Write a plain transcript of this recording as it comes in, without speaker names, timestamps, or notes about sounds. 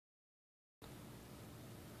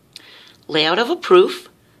Layout of a proof,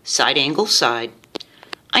 side angle side.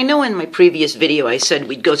 I know in my previous video I said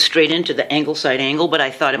we'd go straight into the angle side angle, but I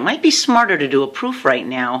thought it might be smarter to do a proof right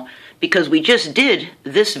now because we just did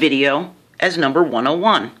this video as number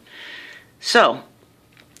 101. So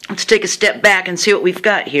let's take a step back and see what we've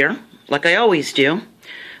got here. Like I always do,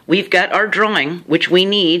 we've got our drawing, which we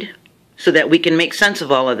need so that we can make sense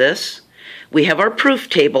of all of this. We have our proof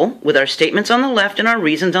table with our statements on the left and our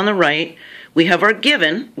reasons on the right. We have our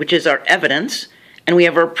given, which is our evidence, and we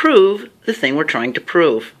have our prove, the thing we're trying to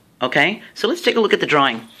prove. Okay, so let's take a look at the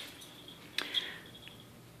drawing.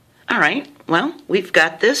 All right, well, we've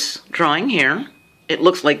got this drawing here. It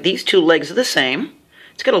looks like these two legs are the same.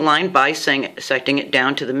 It's got a line bisecting it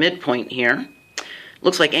down to the midpoint here.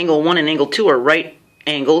 Looks like angle 1 and angle 2 are right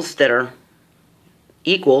angles that are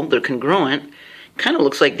equal, they're congruent. Kind of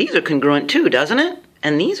looks like these are congruent too, doesn't it?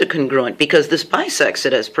 And these are congruent because this bisects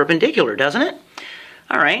it as perpendicular, doesn't it?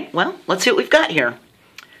 All right, well, let's see what we've got here.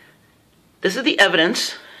 This is the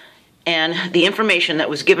evidence and the information that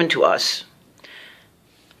was given to us.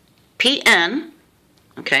 PN,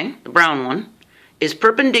 okay, the brown one, is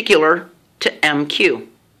perpendicular to MQ.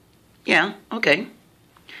 Yeah, okay.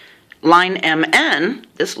 Line MN,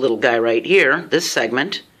 this little guy right here, this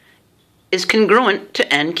segment, is congruent to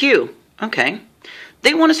NQ. Okay.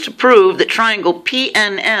 They want us to prove that triangle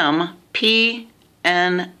PNM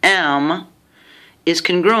is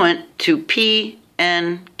congruent to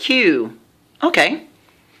PNQ. Okay.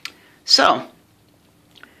 So,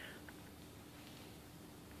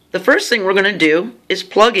 the first thing we're going to do is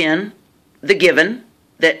plug in the given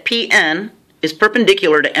that PN is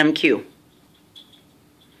perpendicular to MQ.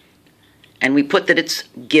 And we put that it's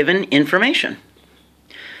given information.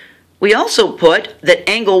 We also put that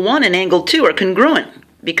angle 1 and angle 2 are congruent,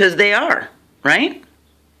 because they are, right?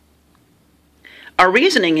 Our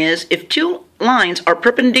reasoning is if two lines are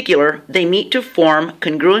perpendicular, they meet to form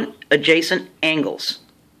congruent adjacent angles.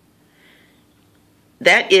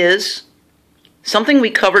 That is something we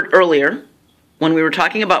covered earlier when we were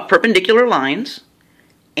talking about perpendicular lines,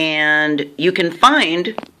 and you can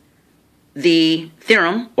find the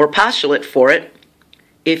theorem or postulate for it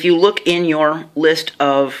if you look in your list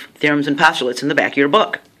of theorems and postulates in the back of your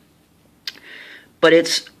book. But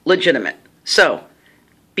it's legitimate. So,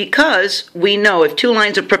 because we know if two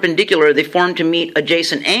lines are perpendicular, they form to meet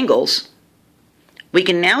adjacent angles, we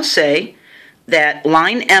can now say that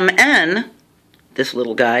line MN, this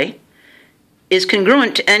little guy, is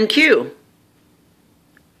congruent to NQ.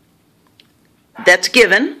 That's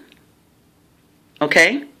given.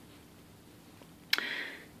 Okay?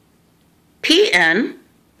 PN,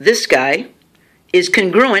 this guy, is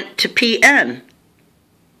congruent to PN.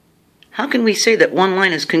 How can we say that one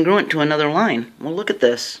line is congruent to another line? Well, look at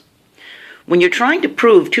this. When you're trying to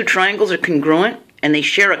prove two triangles are congruent and they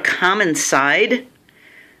share a common side,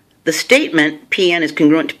 the statement PN is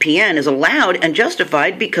congruent to PN is allowed and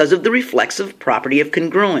justified because of the reflexive property of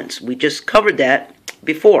congruence. We just covered that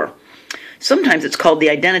before. Sometimes it's called the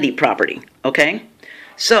identity property, okay?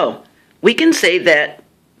 So, we can say that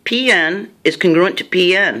PN is congruent to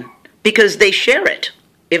PN because they share it.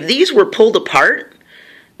 If these were pulled apart,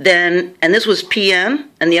 then, and this was PN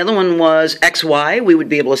and the other one was XY, we would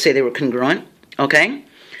be able to say they were congruent, okay?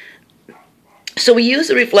 So we use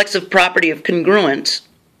the reflexive property of congruence.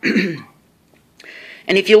 And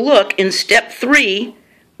if you look, in step 3,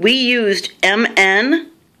 we used MN,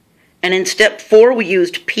 and in step 4 we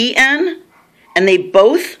used PN, and they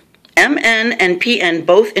both, MN and PN,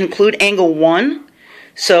 both include angle 1.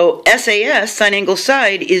 So SAS, sine angle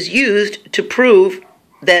side, is used to prove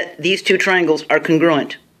that these two triangles are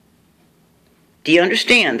congruent. Do you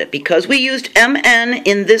understand that because we used MN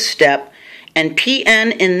in this step and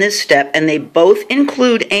PN in this step, and they both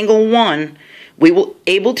include angle 1, we were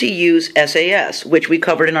able to use SAS, which we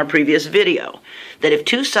covered in our previous video, that if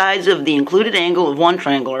two sides of the included angle of one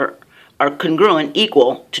triangle are congruent,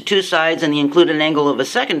 equal to two sides and the included angle of a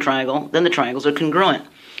second triangle, then the triangles are congruent.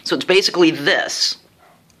 So it's basically this.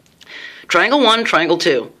 Triangle 1, triangle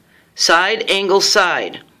 2. Side, angle,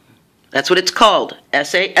 side. That's what it's called.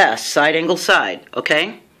 SAS, side, angle, side.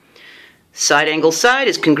 Okay? Side, angle, side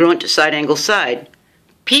is congruent to side, angle, side.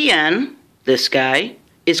 PN, this guy,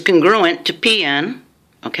 is congruent to PN.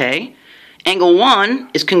 Okay? Angle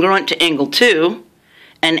 1 is congruent to angle 2.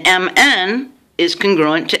 And MN is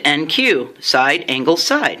congruent to NQ, side, angle,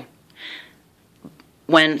 side.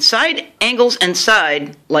 When side angles and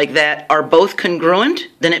side like that are both congruent,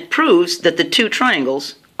 then it proves that the two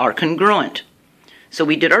triangles are congruent. So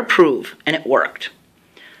we did our prove, and it worked.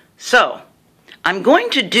 So, I'm going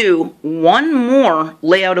to do one more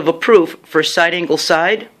layout of a proof for side angle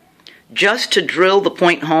side, just to drill the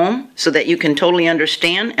point home so that you can totally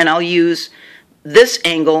understand, and I'll use this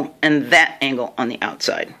angle and that angle on the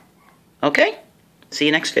outside. Okay? See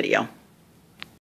you next video.